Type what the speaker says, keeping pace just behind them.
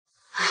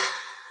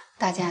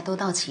大家都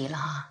到齐了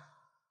哈。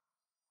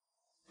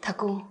他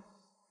姑，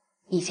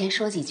你先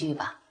说几句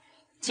吧。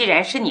既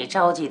然是你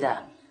召集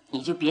的，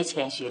你就别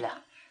谦虚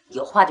了，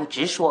有话就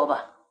直说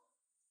吧。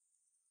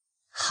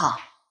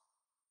好，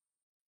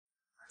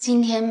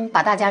今天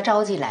把大家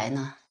召集来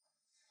呢，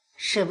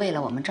是为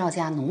了我们赵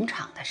家农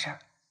场的事儿。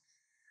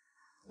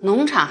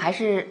农场还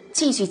是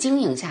继续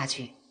经营下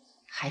去，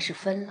还是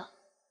分了？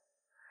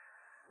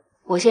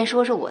我先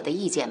说说我的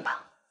意见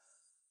吧。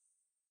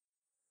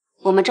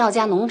我们赵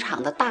家农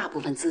场的大部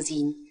分资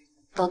金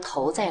都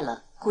投在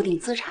了固定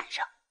资产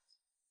上，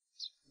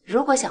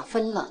如果想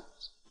分了，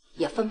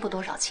也分不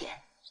多少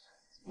钱。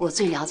我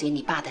最了解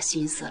你爸的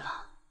心思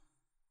了，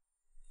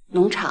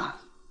农场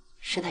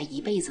是他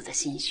一辈子的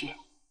心血，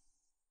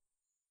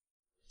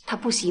他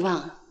不希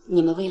望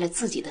你们为了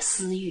自己的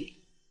私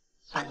欲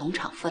把农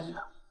场分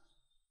了。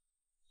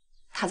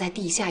他在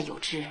地下有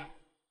知，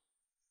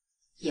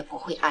也不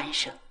会安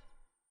生。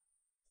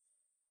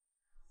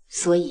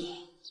所以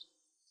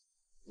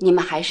你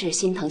们还是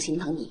心疼心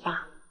疼你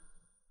爸，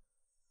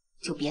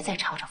就别再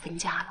吵吵分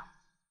家了。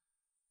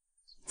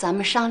咱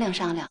们商量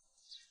商量，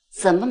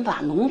怎么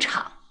把农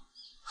场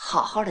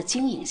好好的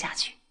经营下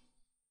去。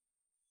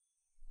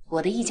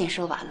我的意见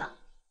说完了，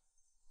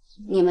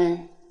你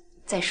们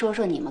再说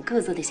说你们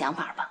各自的想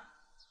法吧。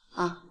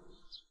啊，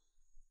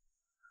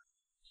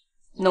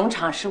农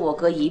场是我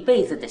哥一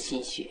辈子的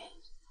心血，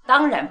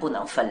当然不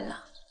能分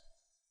了。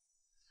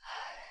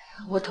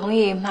我同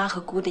意妈和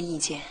姑的意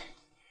见，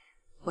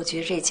我觉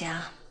得这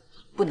家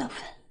不能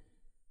分。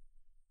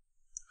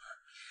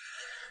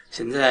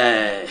现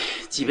在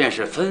即便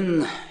是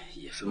分，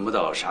也分不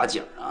到啥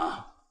景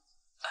啊。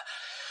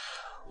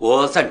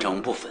我赞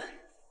成不分。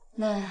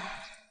那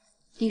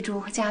丽珠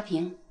和嘉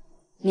平，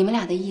你们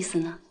俩的意思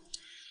呢？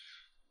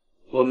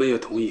我们也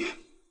同意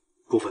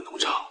不分农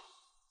场。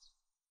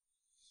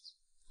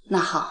那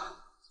好，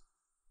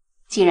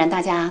既然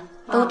大家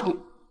都同，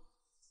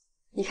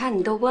你看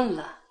你都问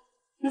了，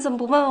你怎么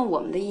不问问我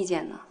们的意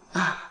见呢？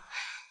啊，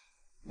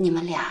你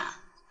们俩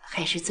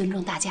还是尊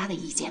重大家的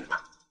意见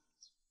吧。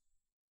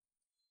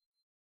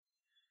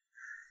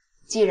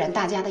既然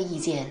大家的意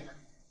见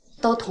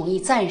都同意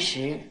暂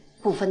时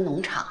不分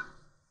农场，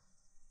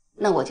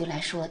那我就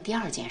来说第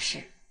二件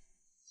事。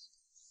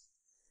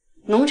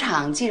农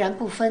场既然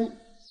不分，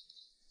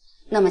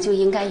那么就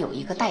应该有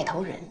一个带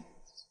头人。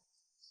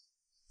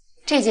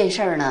这件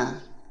事儿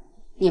呢，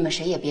你们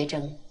谁也别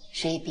争，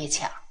谁也别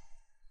抢，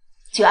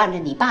就按照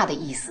你爸的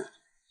意思，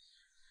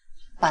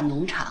把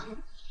农场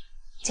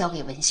交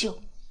给文秀。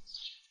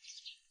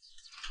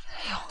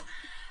哎呦，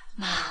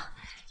妈，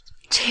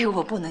这个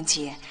我不能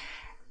接。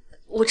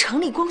我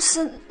成立公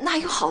司那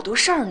有好多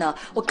事儿呢，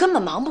我根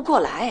本忙不过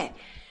来。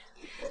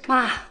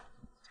妈，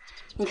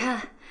你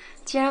看，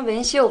既然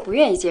文秀不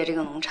愿意接这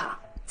个农场，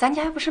咱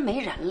家又不是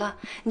没人了，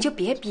你就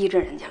别逼着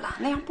人家了，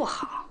那样不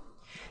好。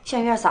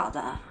像月嫂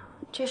子，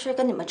这事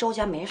跟你们周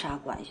家没啥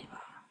关系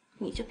吧？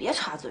你就别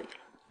插嘴了。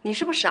你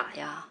是不是傻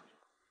呀？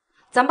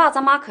咱爸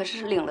咱妈可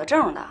是领了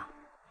证的，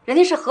人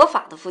家是合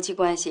法的夫妻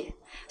关系，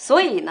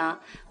所以呢，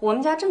我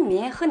们家正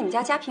民和你们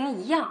家嘉平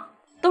一样，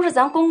都是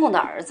咱公公的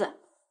儿子。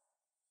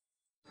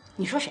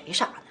你说谁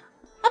傻呢？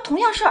那同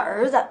样是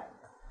儿子，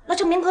那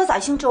证明哥咋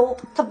姓周，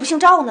他不姓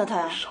赵呢？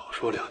他少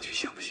说两句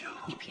行不行？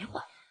你别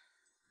管。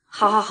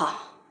好好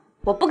好，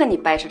我不跟你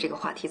掰扯这个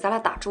话题，咱俩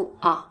打住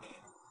啊。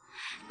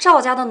赵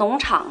家的农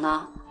场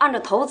呢，按照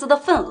投资的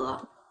份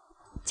额，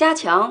家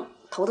强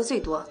投的最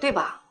多，对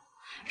吧？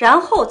然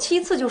后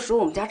其次就属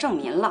我们家正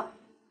民了。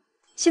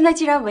现在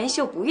既然文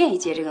秀不愿意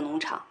接这个农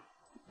场，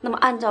那么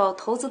按照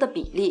投资的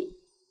比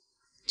例，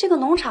这个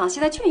农场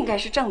现在就应该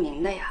是正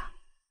民的呀。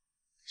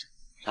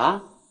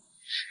啊？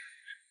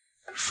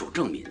属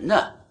正民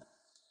的？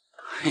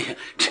哎呀，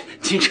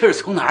您这是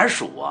从哪儿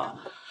数啊？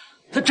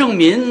他正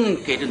民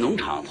给这农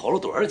场投了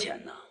多少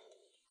钱呢？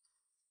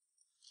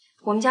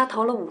我们家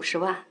投了50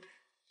万。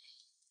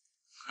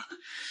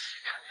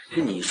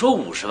你说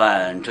50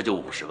万，这就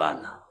50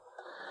万呢？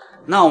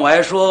那我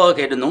还说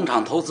给这农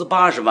场投资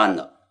80万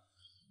呢。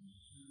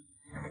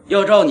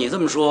要照你这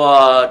么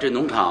说，这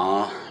农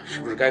场是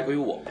不是该归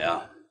我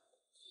呀？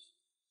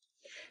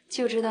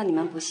就知道你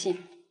们不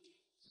信。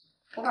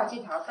我把借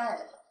条带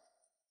来，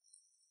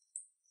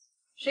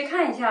谁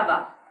看一下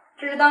吧。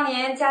这是当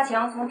年家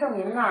强从郑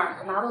民那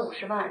儿拿的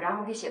50万，然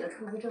后给写的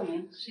出资证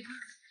明，谁看？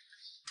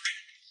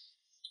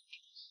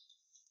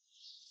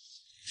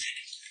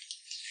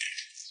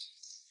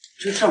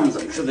这上面怎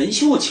么是文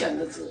秀签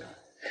的字？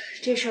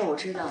这事儿我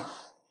知道，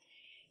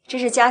这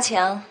是家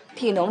强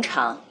替农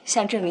场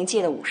向郑明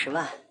借的50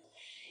万。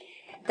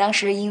当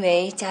时因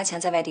为家强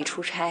在外地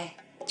出差，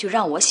就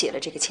让我写了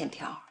这个欠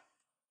条。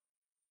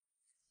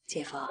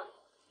姐夫，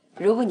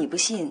如果你不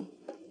信，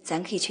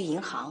咱可以去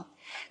银行，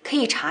可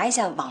以查一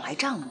下往来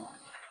账目。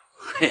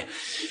嘿，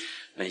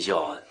文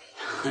秀，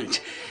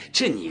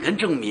这你跟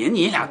郑民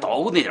你俩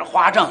捣鼓那点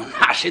花账，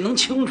那谁能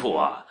清楚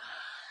啊？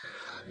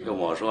跟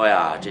我说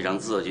呀，这张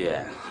字据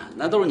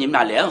那都是你们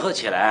俩联合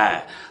起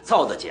来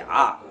造的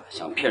假，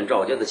想骗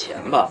赵家的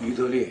钱吧？于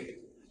德利，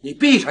你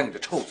闭上你的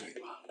臭嘴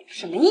巴！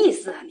什么意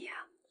思啊你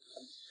啊？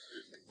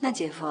那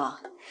姐夫，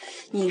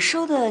你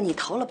说的你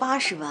投了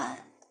80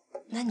万，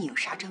那你有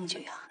啥证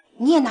据啊？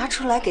你也拿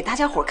出来给大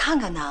家伙看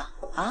看呢？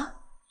啊？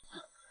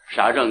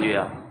啥证据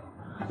啊？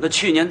那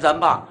去年咱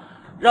爸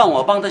让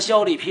我帮他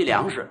销了一批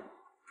粮食，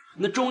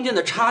那中间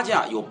的差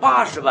价有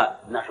80万，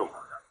那是我的。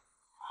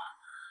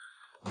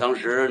当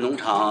时农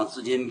场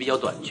资金比较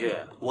短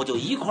缺，我就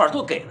一块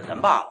都给了咱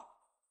爸了。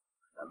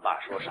咱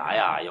爸说啥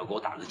呀？要给我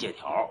打个借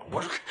条。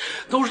我说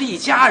都是一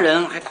家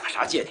人，还打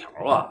啥借条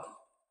啊？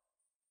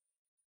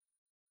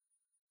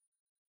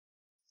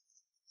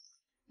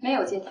没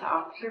有借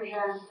条，是不是？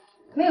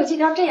没有借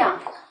条，这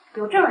样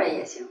有证人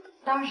也行。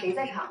当时谁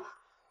在场啊？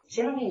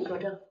谁能给你作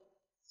证？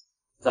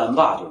咱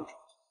爸就是。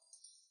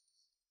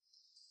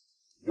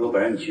有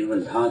本事你去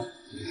问他去。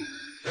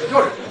就是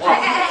话，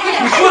你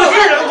说的是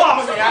人话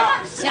吗你？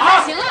行了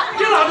行了，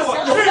别拉着我，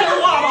是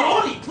人话吗？有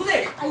理不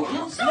对。哎呀，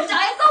都想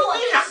挨揍啊！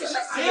行了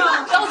行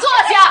了，都坐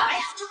下。哎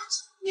呀，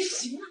你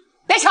行了，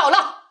别吵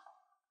了。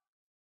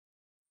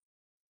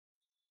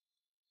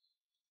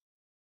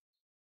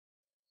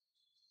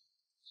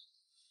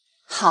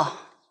好，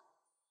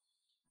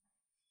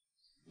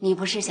你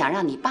不是想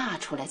让你爸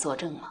出来作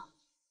证吗？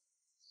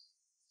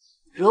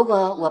如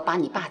果我把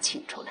你爸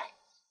请出来，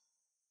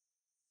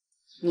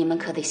你们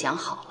可得想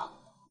好了，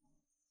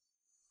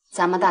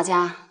咱们大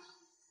家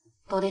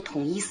都得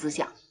统一思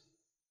想，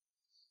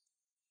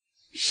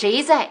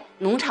谁在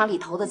农场里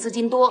投的资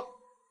金多，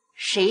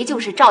谁就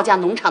是赵家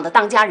农场的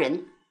当家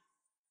人。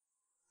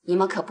你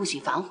们可不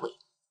许反悔。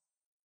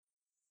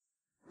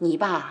你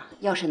爸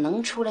要是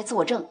能出来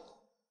作证，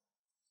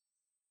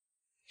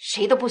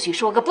谁都不许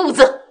说个不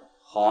字。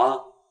好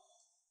啊，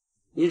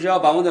你只要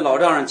把我的老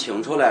丈人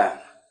请出来，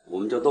我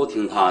们就都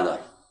听他的。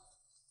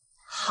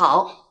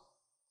好。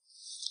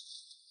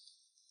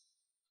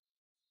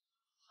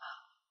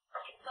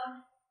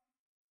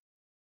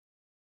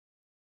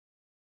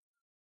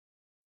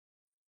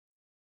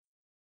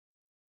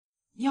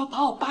你要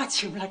把我爸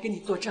请出来给你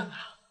作证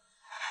啊？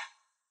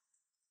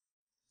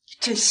你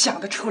真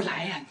想得出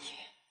来呀你！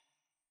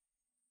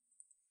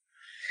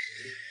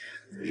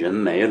人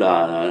没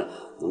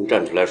了，能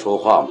站出来说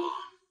话吗？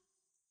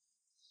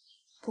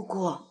不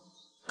过，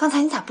刚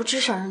才你咋不吱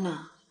声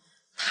呢？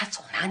他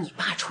总拿你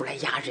爸出来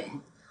压人，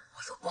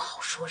我都不好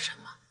说什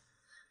么。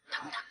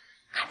等等，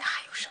看他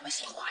还有什么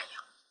新花样。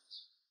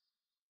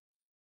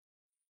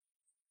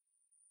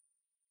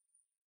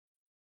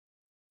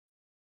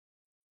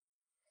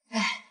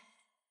哎，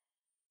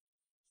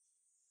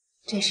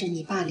这是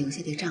你爸留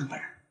下的账本，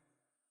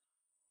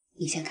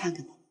你先看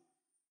看吧。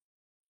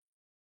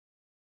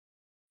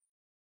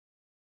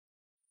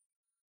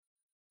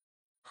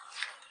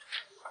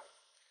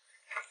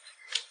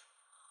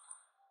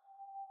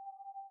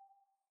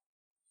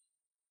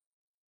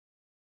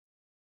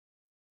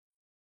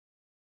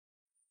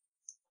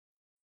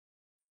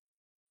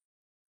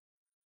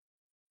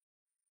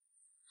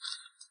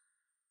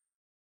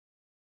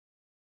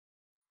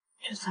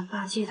这咱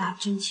爸记得还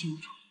真清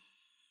楚。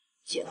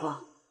姐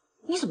夫，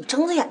你怎么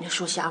睁着眼睛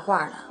说瞎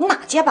话呢？你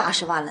哪借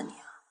80万了你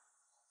啊？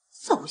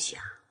馊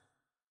瞎！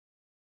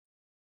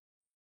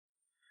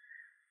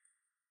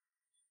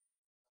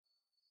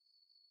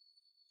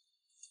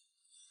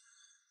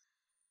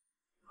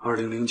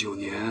 2009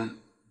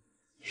年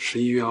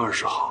11月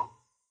20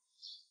号，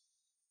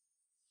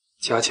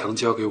家强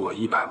交给我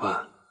100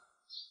万，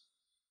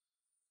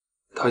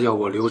他要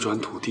我流转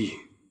土地，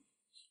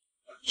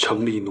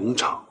成立农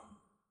场。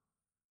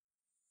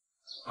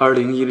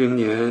2010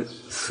年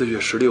4月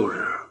16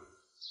日，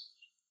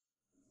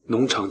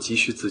农场急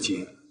需资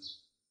金，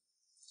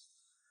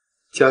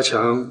家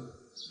强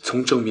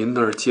从郑民那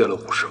儿借了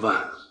50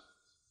万。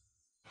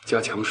家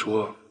强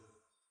说，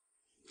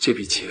这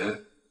笔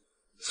钱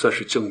算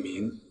是郑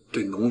民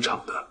对农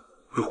场的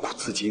入股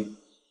资金。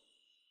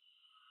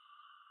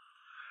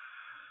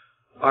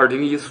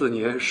2014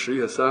年10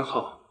月3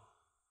号，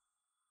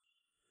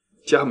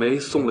佳梅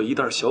送了一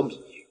袋小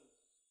米。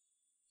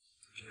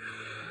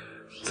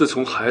自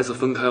从孩子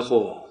分开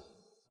后，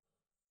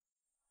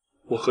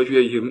我和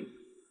月英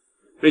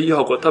没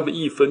要过他们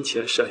1分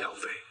钱赡养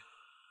费。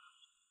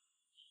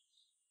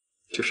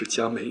这是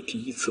佳梅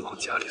第一次往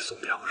家里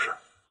送粮食。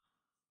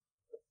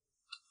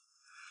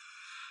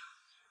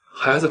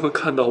孩子们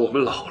看到我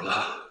们老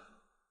了，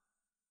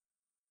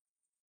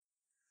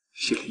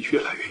心里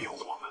越来越有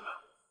我们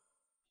了。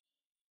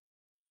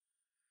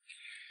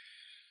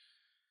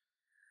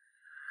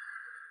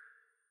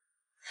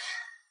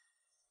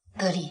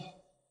德利，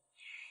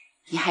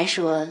你还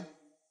说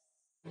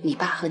你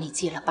爸和你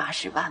借了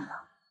80万吗？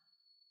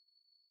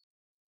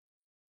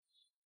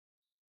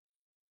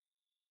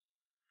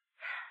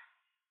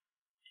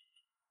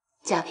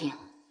家平，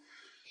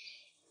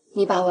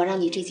你把我让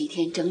你这几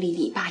天整理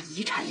你爸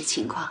遗产的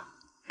情况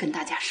跟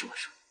大家说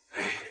说。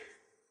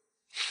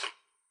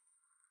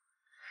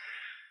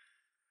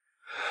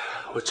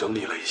我整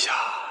理了一下，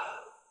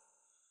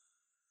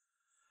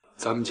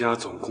咱们家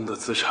总共的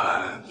资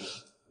产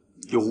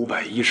有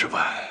510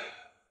万，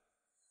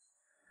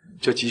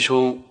这其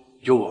中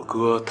有我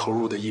哥投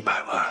入的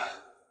100万，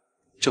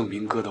郑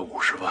明哥的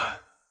50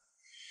万，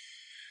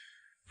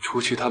除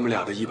去他们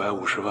俩的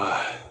150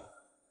万，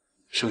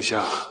剩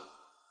下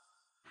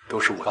都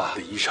是我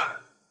的遗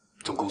产，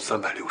总共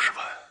360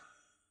万。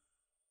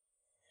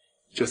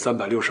这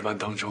360万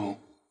当中，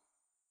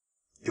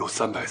有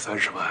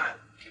330万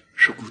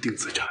是固定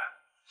资产。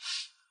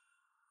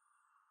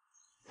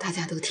大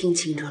家都听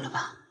清楚了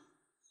吧？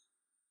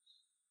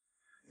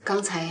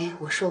刚才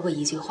我说过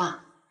一句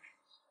话，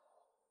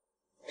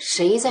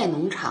谁在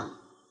农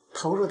场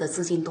投入的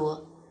资金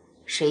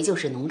多，谁就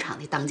是农场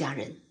的当家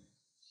人。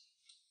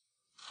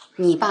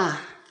你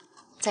爸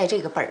在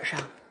这个本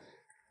上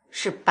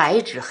是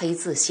白纸黑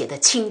字写的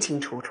清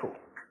清楚楚，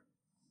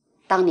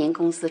当年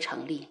公司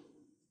成立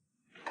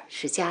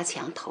是家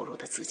强投入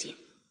的资金，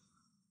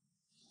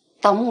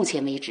到目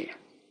前为止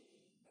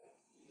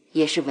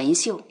也是文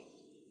秀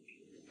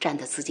占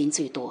的资金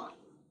最多。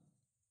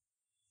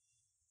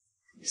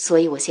所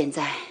以我现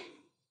在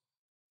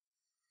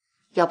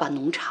要把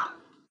农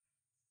场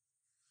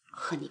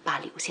和你爸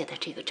留下的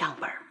这个账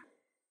本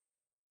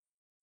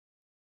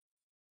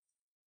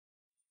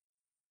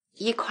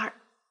一块儿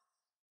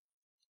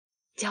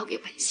交给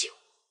文秀。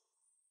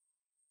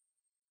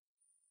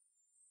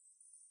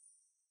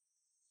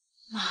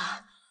妈，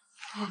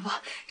不，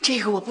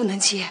这个我不能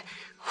接，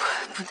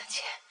我不能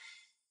接。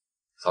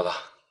嫂子，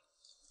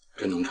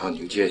这农场你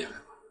就接下来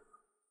吧。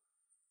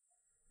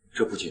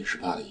这不仅是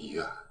爸的遗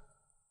愿，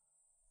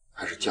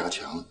还是家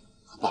强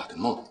和爸的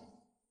梦。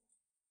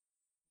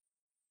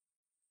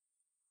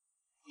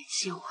文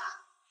秀啊，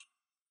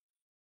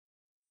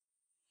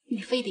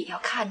你非得要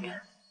看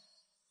着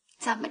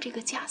咱们这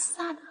个家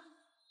散了？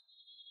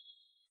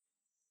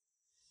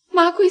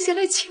妈跪下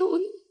来求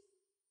你，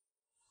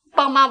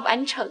帮妈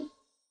完成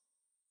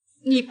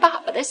你爸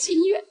爸的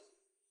心愿，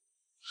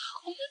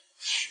好吗？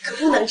可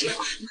不能这样。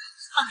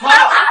妈，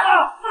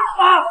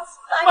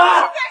你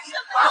干什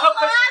么？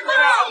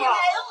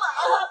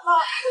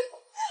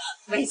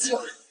文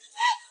秀，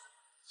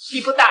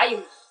你不答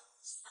应我，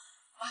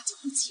妈就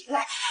不起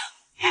来。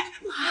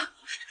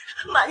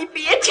妈，你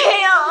别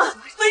这样，文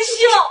秀。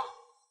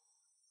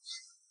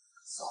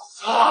嫂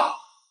子，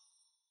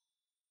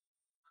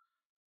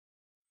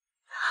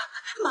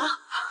妈，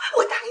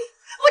我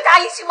答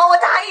应行吗？我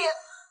答应。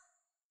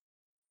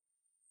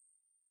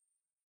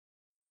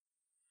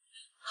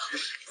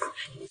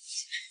文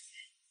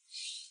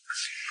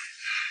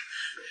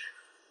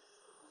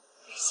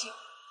秀，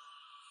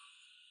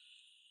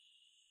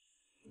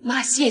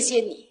妈谢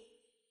谢你，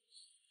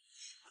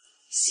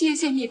谢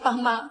谢你帮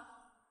妈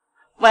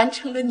完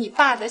成了你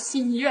爸的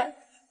心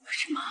愿。不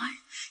是妈呀，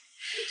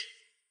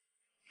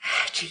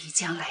至于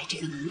将来这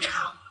个农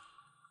场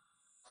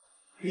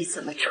你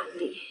怎么处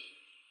理，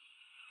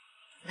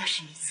那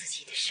是你自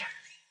己的事儿。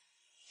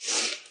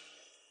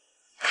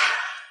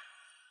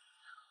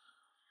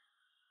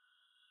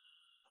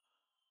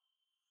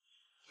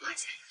妈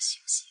想要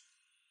休息。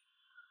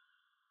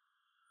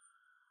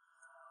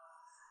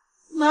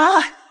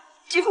妈，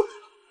这不。